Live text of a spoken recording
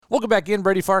Welcome back in,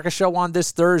 Brady Farkas Show on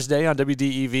this Thursday on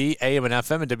WDEV, AM and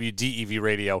FM, and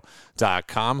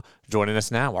WDEVradio.com. Joining us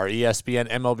now, our ESPN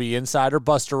MLB insider,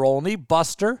 Buster Olney.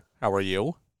 Buster, how are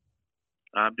you?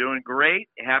 I'm doing great.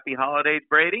 Happy holidays,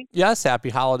 Brady. Yes, happy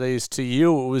holidays to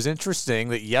you. It was interesting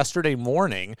that yesterday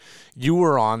morning you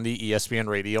were on the ESPN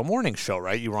Radio Morning Show,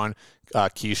 right? You were on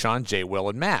Keyshawn, Jay, Will,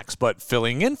 and Max. But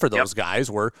filling in for those guys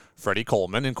were Freddie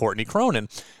Coleman and Courtney Cronin.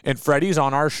 And Freddie's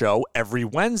on our show every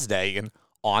Wednesday, and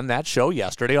on that show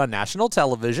yesterday on national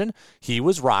television, he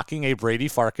was rocking a Brady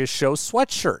Farkas Show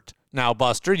sweatshirt. Now,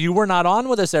 Buster, you were not on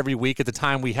with us every week at the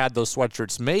time we had those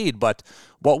sweatshirts made, but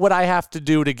what would I have to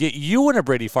do to get you in a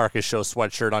Brady Farkas Show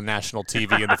sweatshirt on national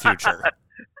TV in the future?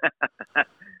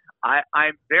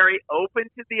 I'm very open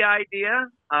to the idea,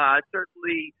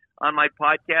 certainly on my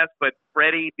podcast, but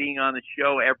Freddie being on the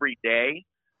show every day,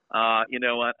 on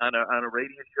a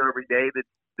radio show every day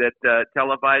that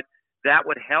televised, that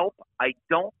would help. I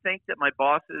don't think that my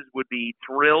bosses would be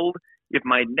thrilled if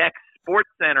my next Sports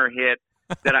Center hit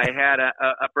that I had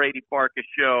a Brady Farkas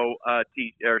Show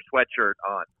sweatshirt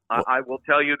on. I will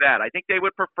tell you that. I think they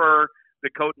would prefer the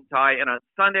coat and tie. And on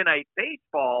Sunday Night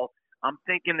Baseball, I'm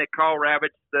thinking that Carl Ravitch,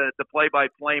 the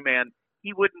play-by-play man,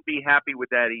 he wouldn't be happy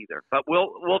with that either. But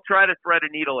we'll try to thread a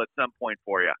needle at some point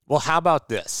for you. Well, how about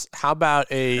this? How about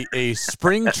a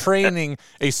spring training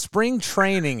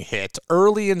hit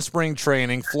early in spring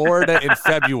training, Florida in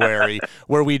February,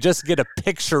 where we just get a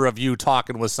picture of you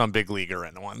talking with some big leaguer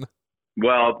in one?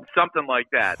 Well, something like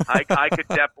that. I could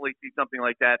definitely see something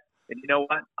like that. And you know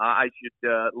what? I should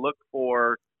look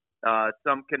for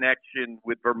some connection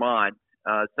with Vermont,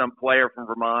 some player from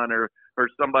Vermont or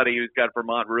somebody who's got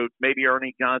Vermont roots. Maybe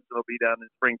Ernie Johnson will be down in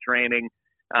spring training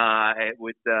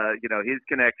with his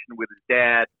connection with his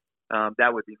dad.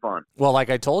 That would be fun. Well,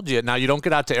 like I told you, now you don't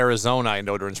get out to Arizona, I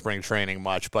know, during spring training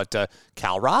much, but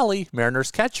Cal Raleigh, Mariners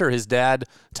catcher, his dad,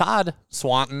 Todd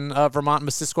Swanton, Vermont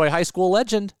Missisquoi High School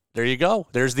legend. There you go.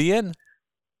 There's the in.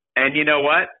 And you know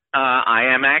what? I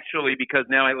am actually, because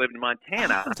now I live in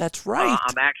Montana. Oh, that's right.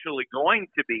 I'm actually going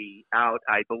to be out,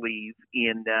 I believe,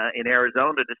 in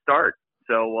Arizona to start.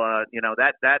 So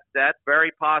that's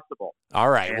very possible. All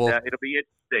right. And, well, it'll be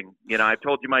interesting. I've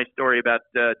told you my story about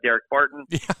Derek Barton,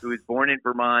 who was born in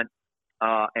Vermont.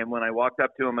 And when I walked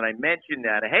up to him and I mentioned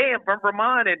that, hey, I'm from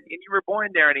Vermont, and you were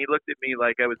born there, and he looked at me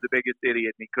like I was the biggest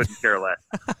idiot, and he couldn't care less.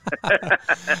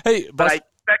 Hey, but I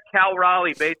expect Cal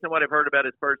Raleigh, based on what I've heard about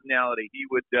his personality, he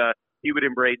would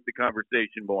embrace the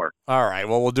conversation more. All right.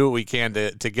 Well, we'll do what we can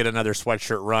to get another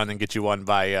sweatshirt run and get you one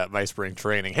by spring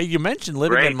training. Hey, you mentioned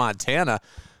living in Montana.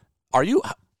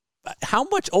 How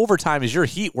much overtime is your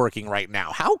heat working right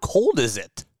now? How cold is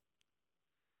it?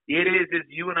 It is, as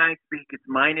you and I speak, it's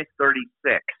minus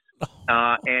 36,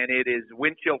 and it is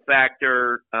wind chill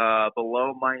factor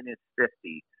below minus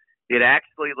 50. It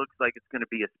actually looks like it's going to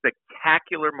be a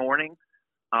spectacular morning.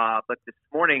 But this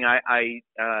morning, I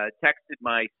texted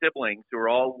my siblings who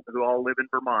all live in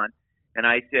Vermont, and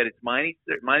I said it's minus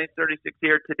 36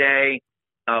 here today.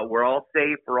 We're all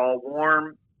safe, we're all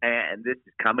warm, and this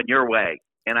is coming your way.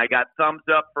 And I got thumbs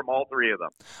up from all three of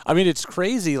them. I mean, it's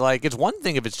crazy. Like, it's one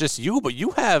thing if it's just you, but you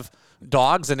have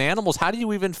dogs and animals. How do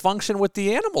you even function with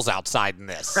the animals outside in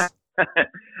this?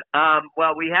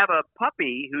 Well, we have a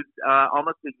puppy who's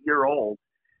almost a year old,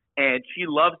 and she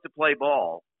loves to play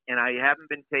ball, and I haven't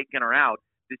been taking her out.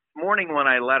 This morning when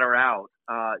I let her out,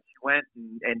 she went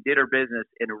and did her business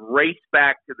and raced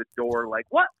back to the door like,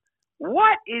 what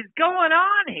is going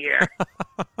on here?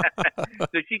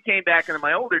 So she came back, and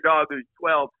my older dog, who's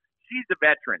 12, she's a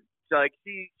veteran. So like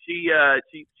she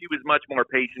was much more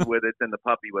patient with it than the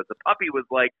puppy was. The puppy was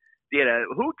like,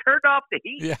 who turned off the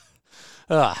heat? Yeah.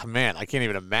 Man, I can't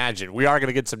even imagine. We are going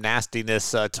to get some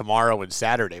nastiness tomorrow and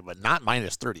Saturday, but not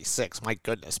minus 36. My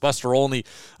goodness. Buster Olney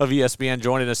of ESPN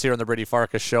joining us here on the Brady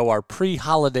Farkas Show, our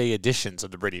pre-holiday editions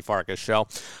of the Brady Farkas Show.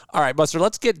 All right, Buster,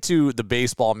 let's get to the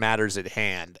baseball matters at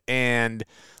hand. And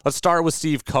let's start with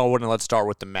Steve Cohen, and let's start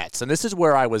with the Mets. And this is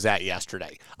where I was at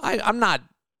yesterday. I'm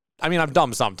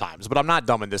dumb sometimes, but I'm not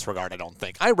dumb in this regard, I don't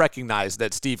think. I recognize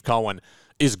that Steve Cohen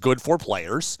is good for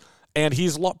players, and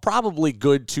he's probably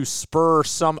good to spur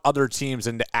some other teams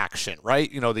into action,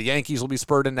 right? The Yankees will be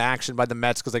spurred into action by the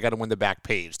Mets because they got to win the back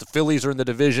page. The Phillies are in the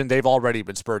division. They've already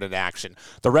been spurred into action.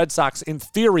 The Red Sox, in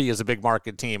theory, as a big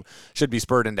market team, should be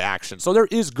spurred into action. So there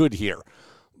is good here.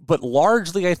 But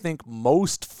largely, I think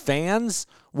most fans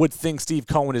would think Steve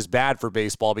Cohen is bad for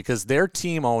baseball because their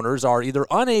team owners are either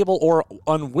unable or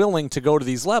unwilling to go to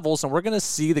these levels, and we're going to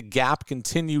see the gap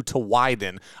continue to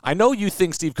widen. I know you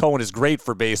think Steve Cohen is great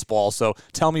for baseball, so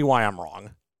tell me why I'm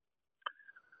wrong.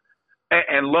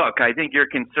 And look, I think your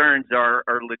concerns are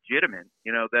legitimate.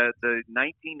 You know, the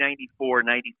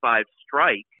 1994-95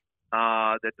 strike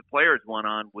that the players went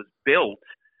on was built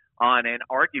on an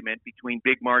argument between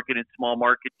big market and small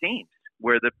market teams,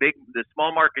 where the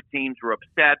small market teams were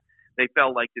upset. They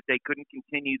felt like that they couldn't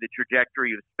continue the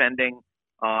trajectory of spending.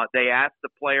 They asked the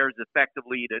players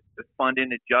effectively to fund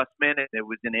an adjustment, and it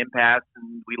was an impasse,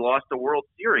 and we lost the World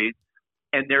Series.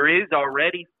 And there is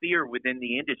already fear within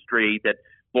the industry that,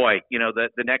 boy, you know,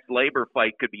 the next labor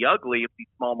fight could be ugly if these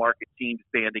small market teams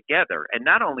band together. And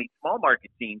not only small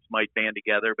market teams might band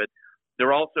together, but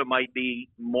there also might be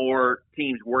more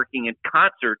teams working in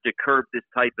concert to curb this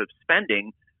type of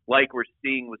spending, like we're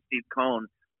seeing with Steve Cohen.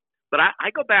 But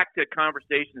I go back to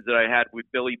conversations that I had with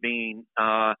Billy Beane,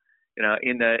 you know,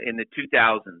 in the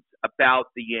 2000s about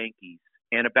the Yankees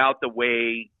and about the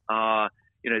way,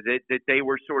 you know, that they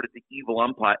were sort of the evil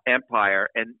empire.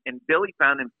 And Billy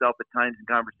found himself at times in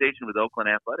conversation with Oakland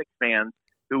Athletics fans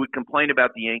who would complain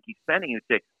about the Yankees spending and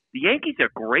say, the Yankees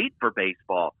are great for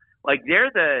baseball. Like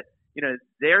they're the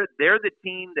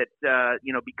team that,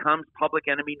 you know, becomes public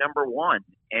enemy number one.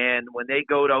 And when they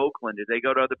go to Oakland or they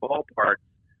go to other ballparks,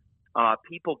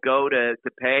 people go to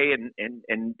pay and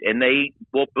they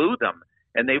will boo them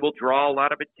and they will draw a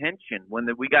lot of attention.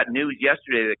 We got news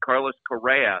yesterday that Carlos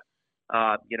Correa,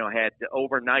 you know, had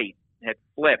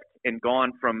flipped and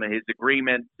gone from his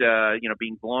agreement, you know,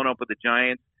 being blown up with the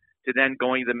Giants to then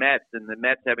going to the Mets, and the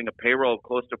Mets having a payroll of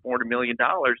close to $400 million.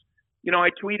 You know, I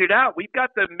tweeted out, we've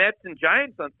got the Mets and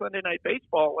Giants on Sunday Night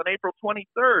Baseball on April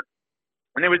 23rd.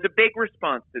 And there was a big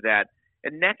response to that.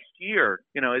 And next year,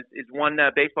 you know, as one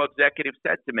baseball executive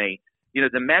said to me, you know,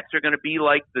 the Mets are going to be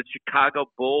like the Chicago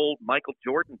Bulls, Michael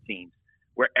Jordan teams,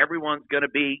 where everyone's going to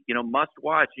be, you know, must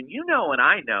watch. And you know, and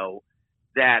I know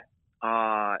that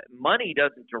money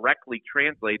doesn't directly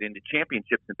translate into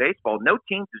championships in baseball. No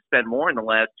teams have spent more in the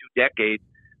last 2 decades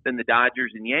than the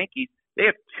Dodgers and Yankees. They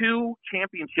have 2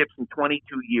 championships in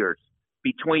 22 years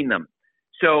between them.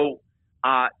 So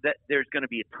that there's going to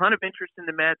be a ton of interest in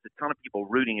the Mets, a ton of people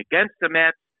rooting against the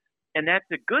Mets, and that's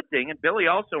a good thing. And Billy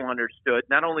also understood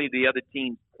not only the other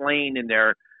teams playing in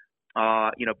their,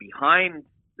 you know, behind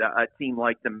a team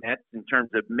like the Mets in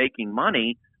terms of making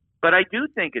money, but I do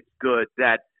think it's good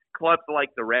that clubs like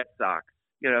the Red Sox,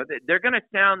 you know, they're going to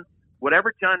sound,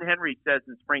 whatever John Henry says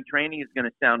in spring training is going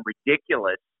to sound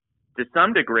ridiculous to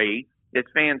some degree as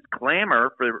fans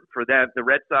clamor for that the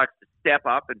Red Sox to step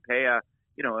up and pay a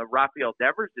Rafael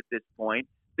Devers at this point.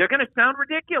 They're going to sound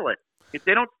ridiculous if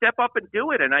they don't step up and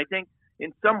do it. And I think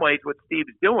in some ways what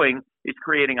Steve's doing is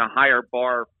creating a higher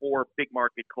bar for big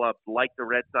market clubs like the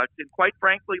Red Sox and quite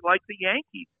frankly like the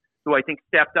Yankees, who I think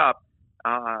stepped up,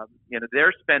 you know,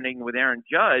 their spending with Aaron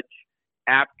Judge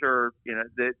after, you know,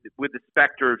 with the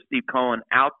specter of Steve Cohen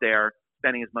out there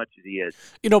spending as much as he is.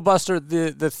 You know, Buster,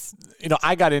 you know,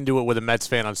 I got into it with a Mets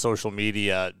fan on social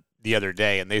media the other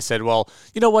day, and they said, well,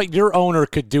 you know what, your owner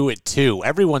could do it too.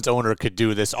 Everyone's owner could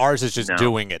do this. Ours is just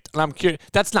doing it. And I'm curious,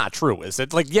 that's not true, is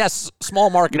it? Like, yes, small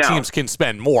market teams can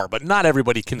spend more, but not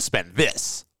everybody can spend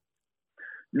this.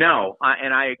 No,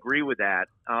 and I agree with that.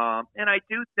 And I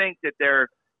do think that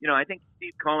you know, I think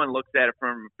Steve Cohen looks at it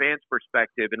from a fan's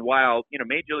perspective. And while, you know,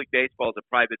 Major League Baseball is a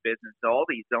private business, so all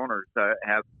these owners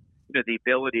have, you know, the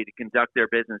ability to conduct their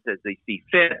business as they see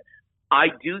fit. I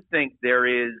do think there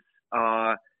is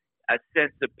a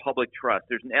sense of public trust.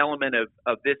 There's an element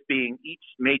of this being each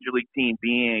major league team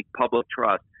being a public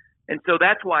trust. And so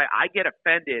that's why I get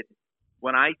offended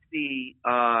when I see,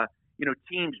 you know,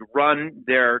 teams run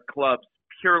their clubs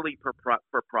purely for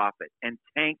profit and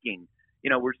tanking. You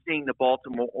know, we're seeing the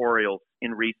Baltimore Orioles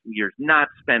in recent years not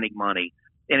spending money.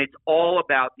 And it's all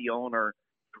about the owner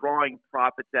drawing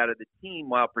profits out of the team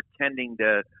while pretending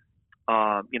to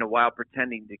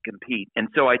compete. And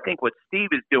so I think what Steve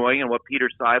is doing and what Peter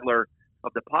Seidler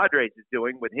of the Padres is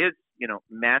doing with his, you know,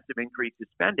 massive increase in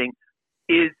spending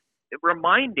is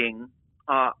reminding,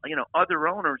 you know, other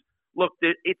owners, look,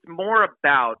 it's more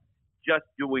about just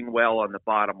doing well on the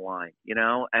bottom line, you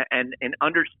know, and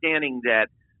understanding that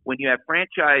when you have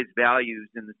franchise values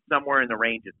somewhere in the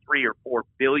range of $3 or $4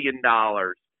 billion,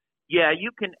 yeah, you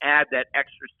can add that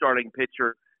extra starting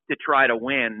pitcher to try to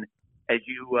win as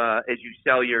you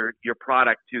sell your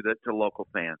product to local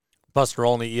fans. Buster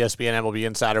Olney, ESPN MLB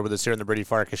Insider, with us here on the Brady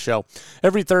Farkas Show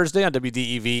every Thursday on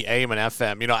WDEV, AM and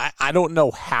FM. You know, I don't know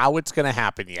how it's going to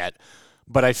happen yet,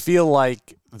 but I feel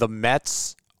like the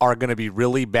Mets are going to be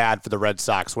really bad for the Red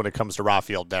Sox when it comes to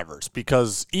Rafael Devers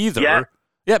because either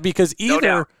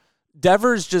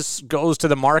Devers just goes to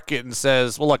the market and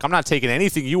says, well, look, I'm not taking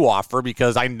anything you offer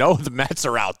because I know the Mets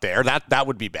are out there. That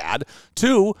would be bad.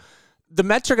 2, the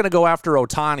Mets are going to go after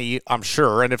Ohtani, I'm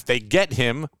sure, and if they get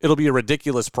him, it'll be a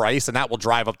ridiculous price, and that will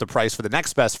drive up the price for the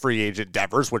next best free agent,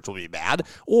 Devers, which will be bad.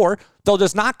 Or they'll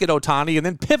just not get Ohtani and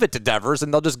then pivot to Devers,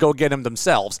 and they'll just go get him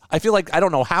themselves. I feel like I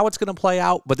don't know how it's going to play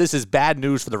out, but this is bad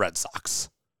news for the Red Sox.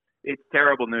 It's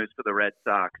terrible news for the Red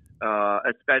Sox,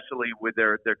 especially with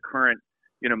their current,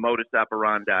 modus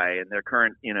operandi and their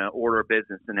current, order of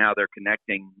business and how they're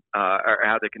connecting or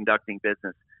how they're conducting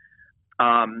business.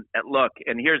 Look,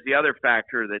 and here's the other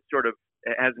factor that sort of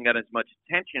hasn't got as much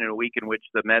attention in a week in which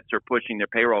the Mets are pushing their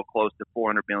payroll close to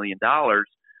 $400 million.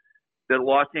 The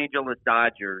Los Angeles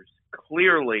Dodgers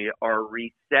clearly are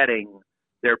resetting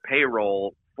their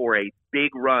payroll for a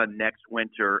big run next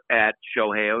winter at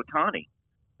Shohei Ohtani.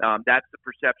 That's the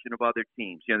perception of other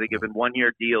teams. They're giving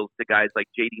one-year deals to guys like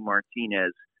J.D.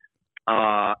 Martinez.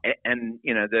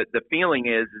 The feeling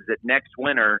is that next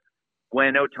winter,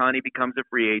 when Ohtani becomes a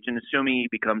free agent, assuming he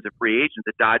becomes a free agent,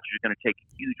 the Dodgers are going to take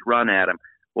a huge run at him.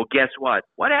 Well, guess what?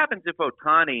 What happens if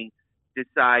Ohtani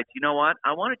decides, you know what,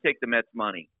 I want to take the Mets'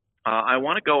 money. I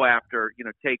want to go after,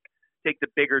 take the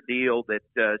bigger deal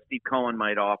that Steve Cohen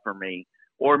might offer me.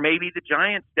 Or maybe the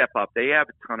Giants step up. They have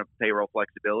a ton of payroll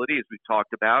flexibility, as we've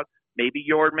talked about. Maybe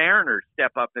your Mariners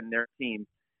step up in their team.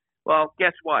 Well,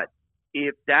 guess what?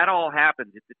 If that all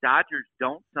happens, if the Dodgers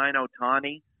don't sign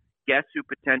Ohtani, guess who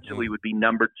potentially would be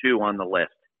number 2 on the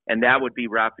list? And that would be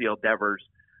Rafael Devers.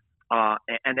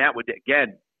 And that would,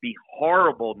 again, be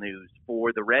horrible news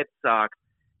for the Red Sox.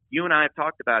 You and I have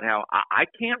talked about how I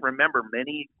can't remember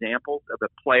many examples of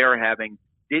a player having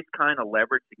this kind of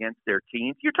leverage against their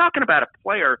teams. You're talking about a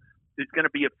player who's going to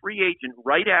be a free agent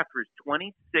right after his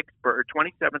 26th or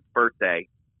 27th birthday,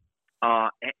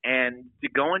 and to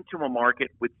go into a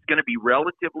market which is going to be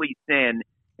relatively thin,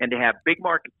 and to have big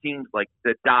market teams like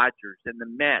the Dodgers and the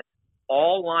Mets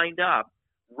all lined up,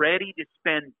 ready to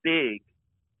spend big.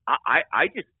 I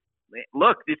just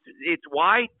look. It's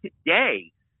why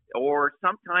today or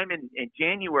sometime in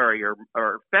January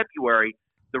or February,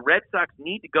 the Red Sox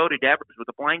need to go to Devers with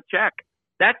a blank check.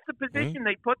 That's the position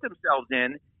they put themselves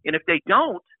in. And if they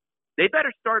don't, they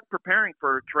better start preparing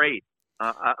for a trade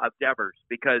of Devers,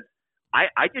 because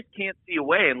I just can't see a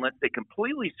way, unless they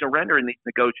completely surrender in these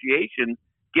negotiations,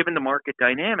 given the market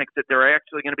dynamics, that they're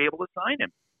actually going to be able to sign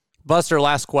him. Buster,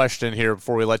 last question here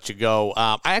before we let you go.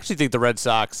 I actually think the Red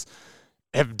Sox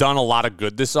have done a lot of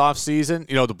good this offseason.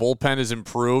 The bullpen has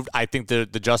improved. I think the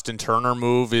Justin Turner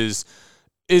move is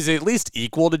at least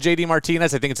equal to J.D.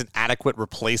 Martinez. I think it's an adequate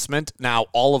replacement. Now,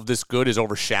 all of this good is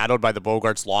overshadowed by the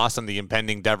Bogarts loss and the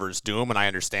impending Devers doom, and I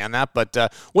understand that. But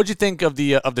what'd you think of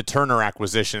the Turner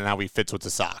acquisition and how he fits with the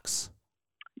Sox?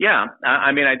 Yeah,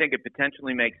 I think it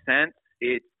potentially makes sense.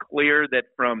 It's clear that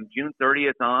from June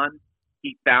 30th on,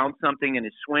 he found something in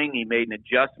his swing. He made an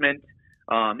adjustment.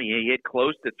 He hit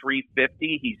close to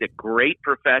 350. He's a great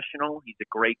professional. He's a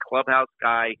great clubhouse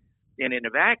guy. And in a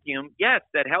vacuum, yes,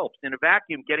 that helps. In a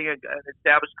vacuum, getting an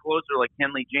established closer like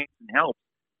Kenley Jansen helps.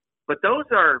 But those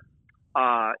are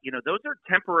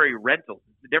temporary rentals.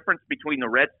 It's the difference between the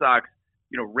Red Sox,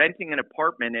 renting an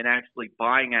apartment and actually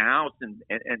buying a house and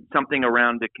something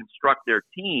around to construct their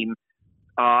team.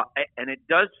 And it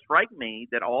does strike me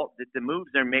that the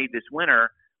moves they're made this winter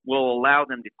will allow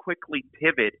them to quickly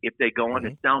pivot if they go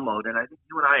into sell mode. And I think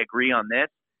you and I agree on this.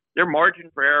 Their margin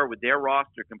for error with their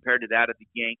roster compared to that of the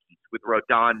Yankees with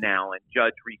Rodon now and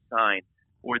Judge re-signed,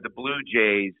 or the Blue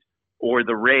Jays, or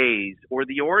the Rays, or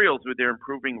the Orioles with their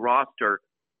improving roster,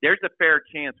 there's a fair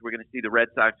chance we're going to see the Red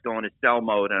Sox go into sell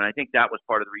mode. And I think that was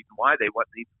part of the reason why they won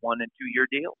these 1- and 2-year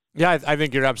deals. Yeah, I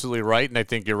think you're absolutely right. And I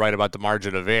think you're right about the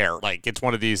margin of error. Like, it's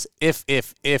one of these,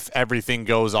 if everything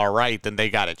goes all right, then they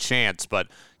got a chance. But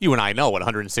you and I know, in a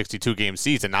 162-game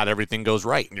season, not everything goes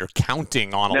right. And you're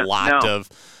counting on a lot of,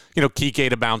 Kike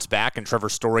to bounce back and Trevor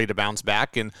Story to bounce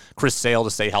back and Chris Sale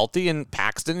to stay healthy and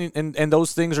Paxton. And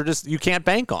those things are just, you can't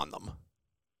bank on them.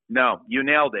 No, you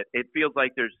nailed it. It feels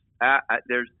like there's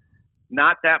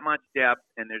not that much depth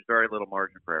and there's very little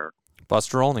margin for error.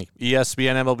 Buster Olney,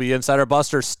 ESPN MLB Insider.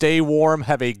 Buster, stay warm.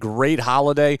 Have a great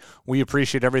holiday. We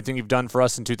appreciate everything you've done for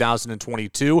us in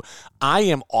 2022. I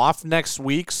am off next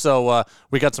week, so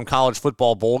we got some college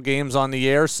football bowl games on the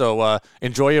air. So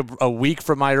enjoy a week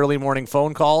from my early morning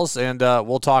phone calls, and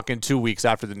we'll talk in 2 weeks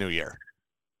after the new year.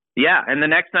 Yeah, and the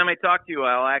next time I talk to you,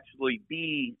 I'll actually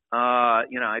be,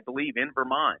 I believe, in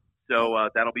Vermont. So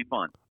that'll be fun.